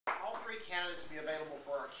candidates will be available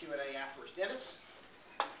for our Q&A afterwards. Dennis?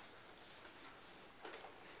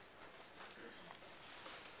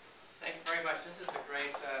 Thank you very much. This is a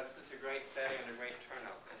great setting and a great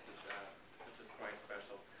turnout. This is quite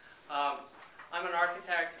special. I'm an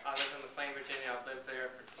architect. I live in McLean, Virginia. I've lived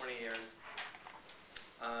there for 20 years.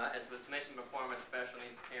 As was mentioned before, I'm a special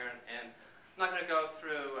needs parent, and I'm not going to go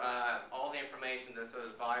through all the information, the sort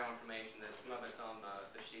of bio information. That some of it's on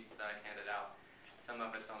the sheets that I handed out. Some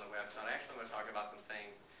of it's on the website. I actually want to talk about some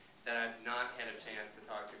things that I've not had a chance to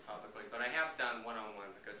talk to publicly, but I have done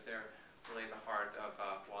one-on-one because they're really the heart of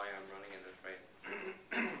why I'm running in this race.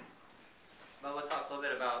 But we'll talk a little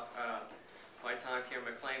bit about my time here in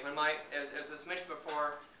McLean. As was mentioned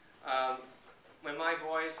before, when my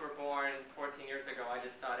boys were born 14 years ago, I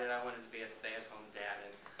decided I wanted to be a stay-at-home dad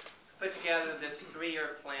and put together this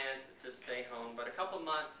 3-year plan to stay home. But a couple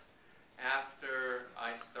months after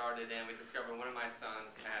I started in, we discovered one of my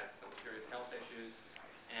sons had some serious health issues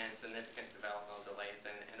and significant developmental delays.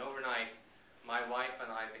 And overnight, my wife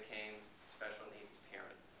and I became special needs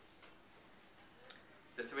parents.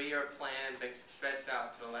 The 3-year plan stretched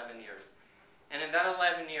out to 11 years. And in that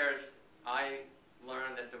 11 years, I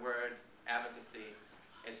learned that the word advocacy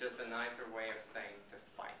is just a nicer way of saying to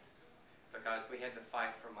fight. Because we had to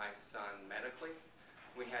fight for my son medically,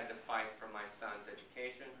 we had to fight for my son's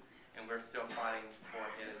education, and we're still fighting for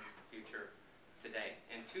his future today.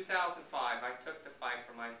 In 2005, I took the fight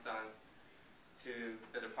for my son to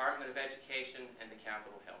the Department of Education and to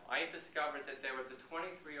Capitol Hill. I discovered that there was a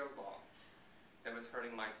 23-year law that was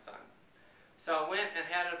hurting my son. So I went and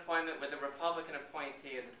had an appointment with a Republican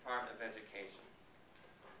appointee at the Department of Education.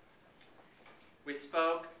 We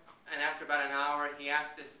spoke, and after about an hour, he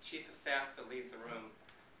asked his chief of staff to leave the room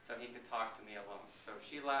so he could talk to me alone. So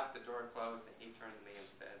she left, the door closed, and he turned to me and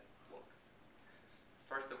said, "Look,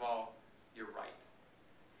 first of all, you're right.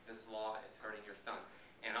 This law is hurting your son.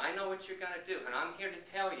 And I know what you're going to do, and I'm here to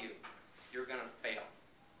tell you, you're going to fail."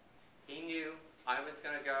 He knew I was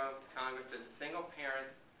going to go to Congress as a single parent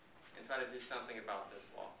and try to do something about this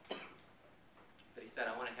law. But he said,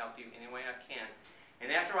 "I want to help you any way I can." And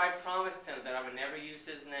after I promised him that I would never use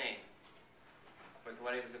his name with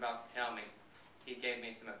what he was about to tell me, he gave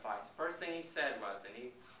me some advice. First thing he said was, and he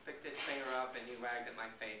picked his finger up and he wagged at my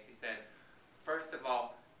face, he said, "First of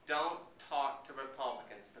all, don't talk to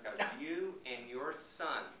Republicans because you and your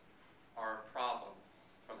son are a problem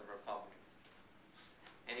for the Republicans."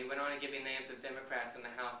 And he went on to give me names of Democrats in the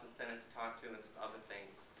House and Senate to talk to and some other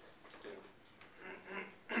things to do.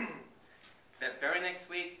 That very next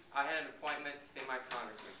week, I had an appointment to see my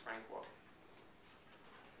congressman, Frank Wolf.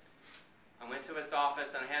 I went to his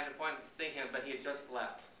office and I had an appointment to see him, but he had just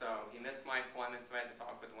left. So he missed my appointment, so I had to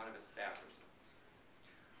talk with one of his staffers.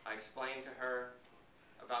 I explained to her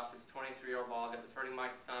about this 23-year law that was hurting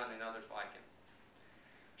my son and others like him.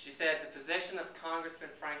 She said the position of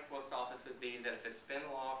Congressman Frank Wolf's office would be that if it's been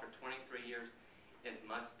law for 23 years, it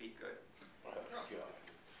must be good. Oh, God.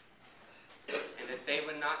 And that they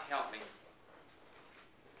would not help me.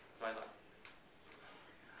 So I left.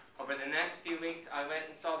 Over the next few weeks, I went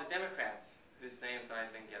and saw the Democrats, whose names I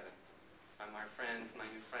had been given by my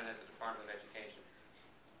new friend at the Department of Education.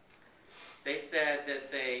 They said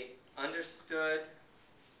that they understood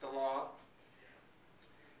the law.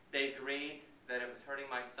 They agreed that it was hurting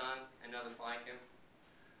my son and others like him,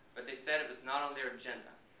 but they said it was not on their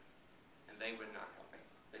agenda, and they would not help me.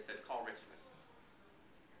 They said, "Call Richmond."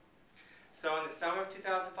 So in the summer of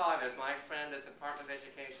 2005, as my friend at the Department of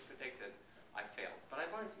Education predicted, I failed. But I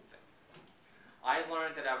learned some things. I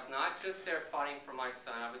learned that I was not just there fighting for my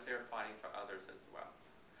son, I was there fighting for others as well.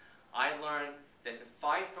 I learned that to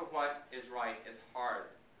fight for what is right is hard,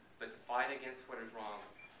 but to fight against what is wrong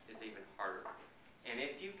is even harder. And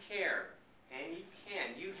if you care, and you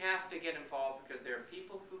can, you have to get involved because there are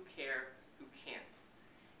people who care who can't.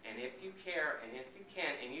 And if you care, and if you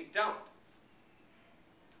can, and you don't,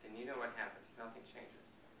 then you know what happens. Nothing changes.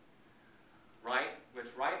 Right,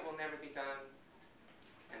 what's right will never be done,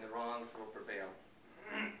 and the wrongs will prevail.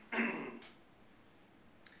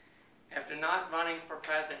 After not running for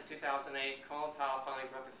president in 2008, Colin Powell finally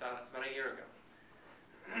broke the silence about a year ago.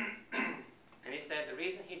 And he said the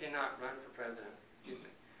reason he did not run for president,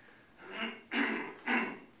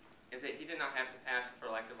 is that he did not have the passion for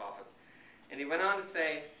elective office. And he went on to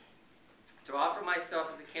say, "To offer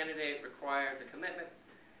myself as a candidate requires a commitment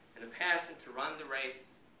and a passion to run the race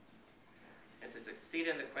and to succeed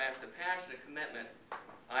in the quest. The passion and commitment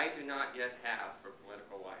I do not yet have for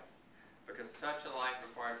political life, because such a life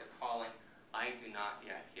requires a calling I do not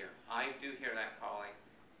yet hear. I do hear that calling,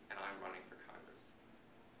 and I'm running for Congress."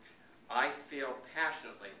 I feel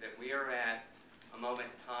passionately that we are at a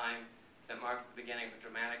moment in time that marks the beginning of a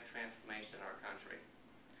dramatic transformation in our country.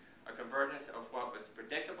 A convergence of what was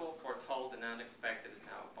predictable, foretold, and unexpected is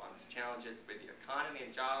now upon us. Challenges with the economy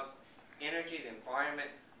and jobs, energy, the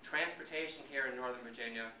environment, transportation here in Northern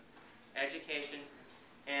Virginia, education,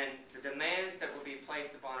 and the demands that will be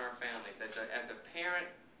placed upon our families. As a parent,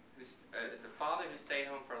 as a father who stayed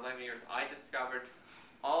home for 11 years, I discovered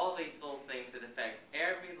all these little things that affect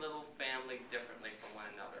every little family differently from one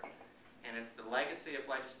another. And it's the legacy of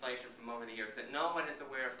legislation from over the years that no one is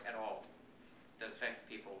aware of at all that affects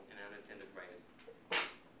people in unintended ways.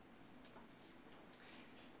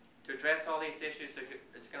 To address all these issues,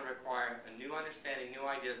 it's going to require a new understanding, new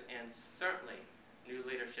ideas, and certainly new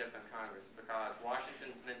leadership in Congress, because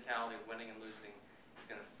Washington's mentality of winning and losing is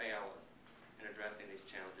going to fail us in addressing these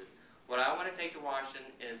challenges. What I want to take to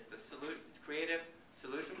Washington is the creative,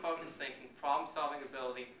 solution-focused thinking, problem-solving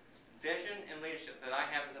ability, vision, and leadership that I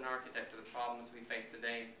have as an architect of the problems we face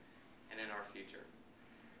today and in our future.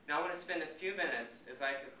 Now I want to spend a few minutes, as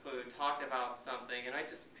I conclude, talking about something, and I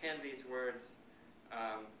just penned these words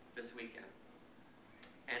this weekend.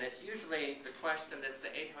 And it's usually the question that's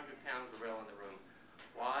the 800-pound gorilla in the room.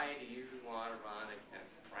 Why do you want to run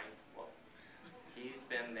against Frank Wolf? He's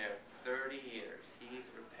been there 30 years. He's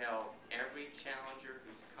repelled every challenger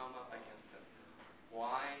who's come up against him.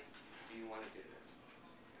 Why do you want to do this?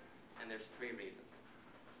 And there's 3 reasons.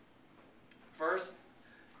 First,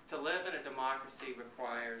 to live in a democracy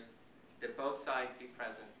requires that both sides be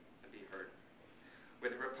present and be heard.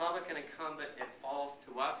 With a Republican incumbent, it falls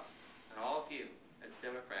to us and all of you as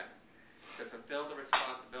Democrats to fulfill the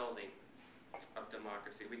responsibility of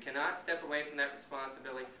democracy. We cannot step away from that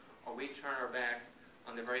responsibility or we turn our backs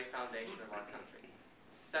on the very foundation of our country.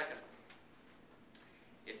 Secondly,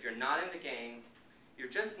 if you're not in the game,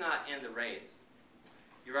 you're just not in the race.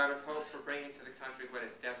 You're out of hope for bringing to the country what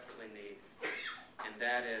it desperately needs, and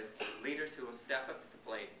that is leaders who will step up to the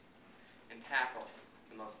plate and tackle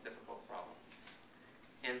the most difficult problems.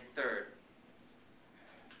 And third,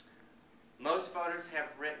 most voters have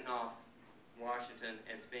written off Washington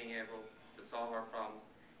as being able to solve our problems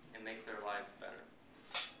and make their lives better.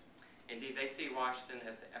 Indeed, they see Washington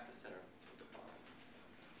as the epicenter of the problem.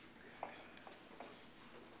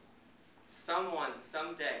 Someone,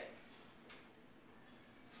 someday,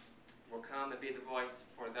 will come and be the voice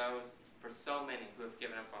for so many who have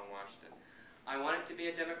given up on Washington. I want it to be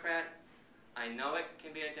a Democrat. I know it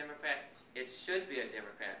can be a Democrat. It should be a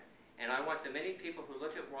Democrat. And I want the many people who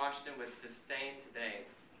look at Washington with disdain today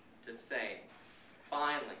to say,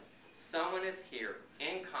 finally, someone is here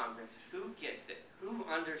in Congress who gets it, who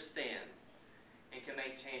understands, and can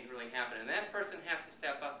make change really happen. And that person has to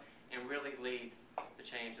step up and really lead the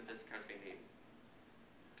change that this country needs.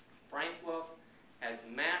 Frank Wolf has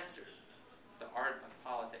mastered the art of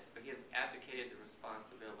politics, but he has advocated the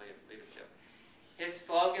responsibility of leadership. His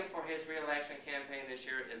slogan for his re-election campaign this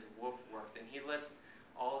year is Wolf Works, and he lists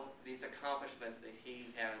all of these accomplishments that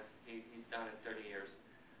he's done in 30 years.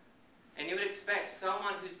 And you would expect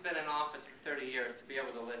someone who's been in office for 30 years to be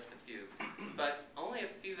able to list a few, but only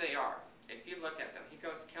a few they are. If you look at them, he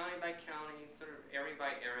goes county by county, sort of area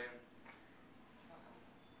by area.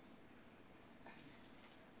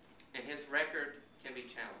 And his record can be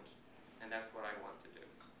challenged, and that's what I want to do.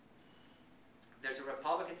 There's a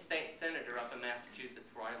Republican state senator up in Massachusetts,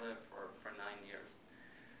 where I lived for 9 years,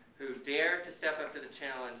 who dared to step up to the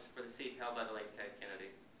challenge for the seat held by the late Ted Kennedy.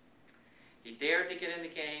 He dared to get in the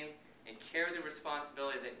game and carry the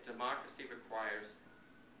responsibility that democracy requires.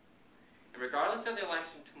 And regardless of the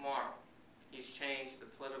election tomorrow, he's changed the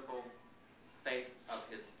political face of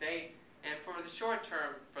his state, and for the short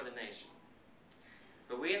term, for the nation.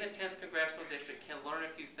 But we in the 10th Congressional District can learn a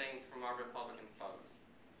few things from our Republican foes.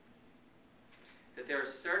 That there are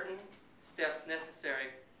certain steps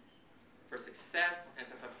necessary for success and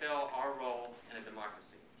to fulfill our role in a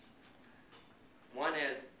democracy. 1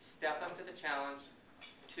 is step up to the challenge,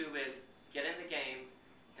 2 is get in the game,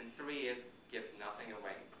 and 3 is give nothing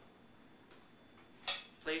away.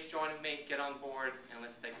 Please join me, get on board, and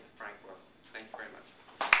let's take it to Frank Wolf. Thank you very much.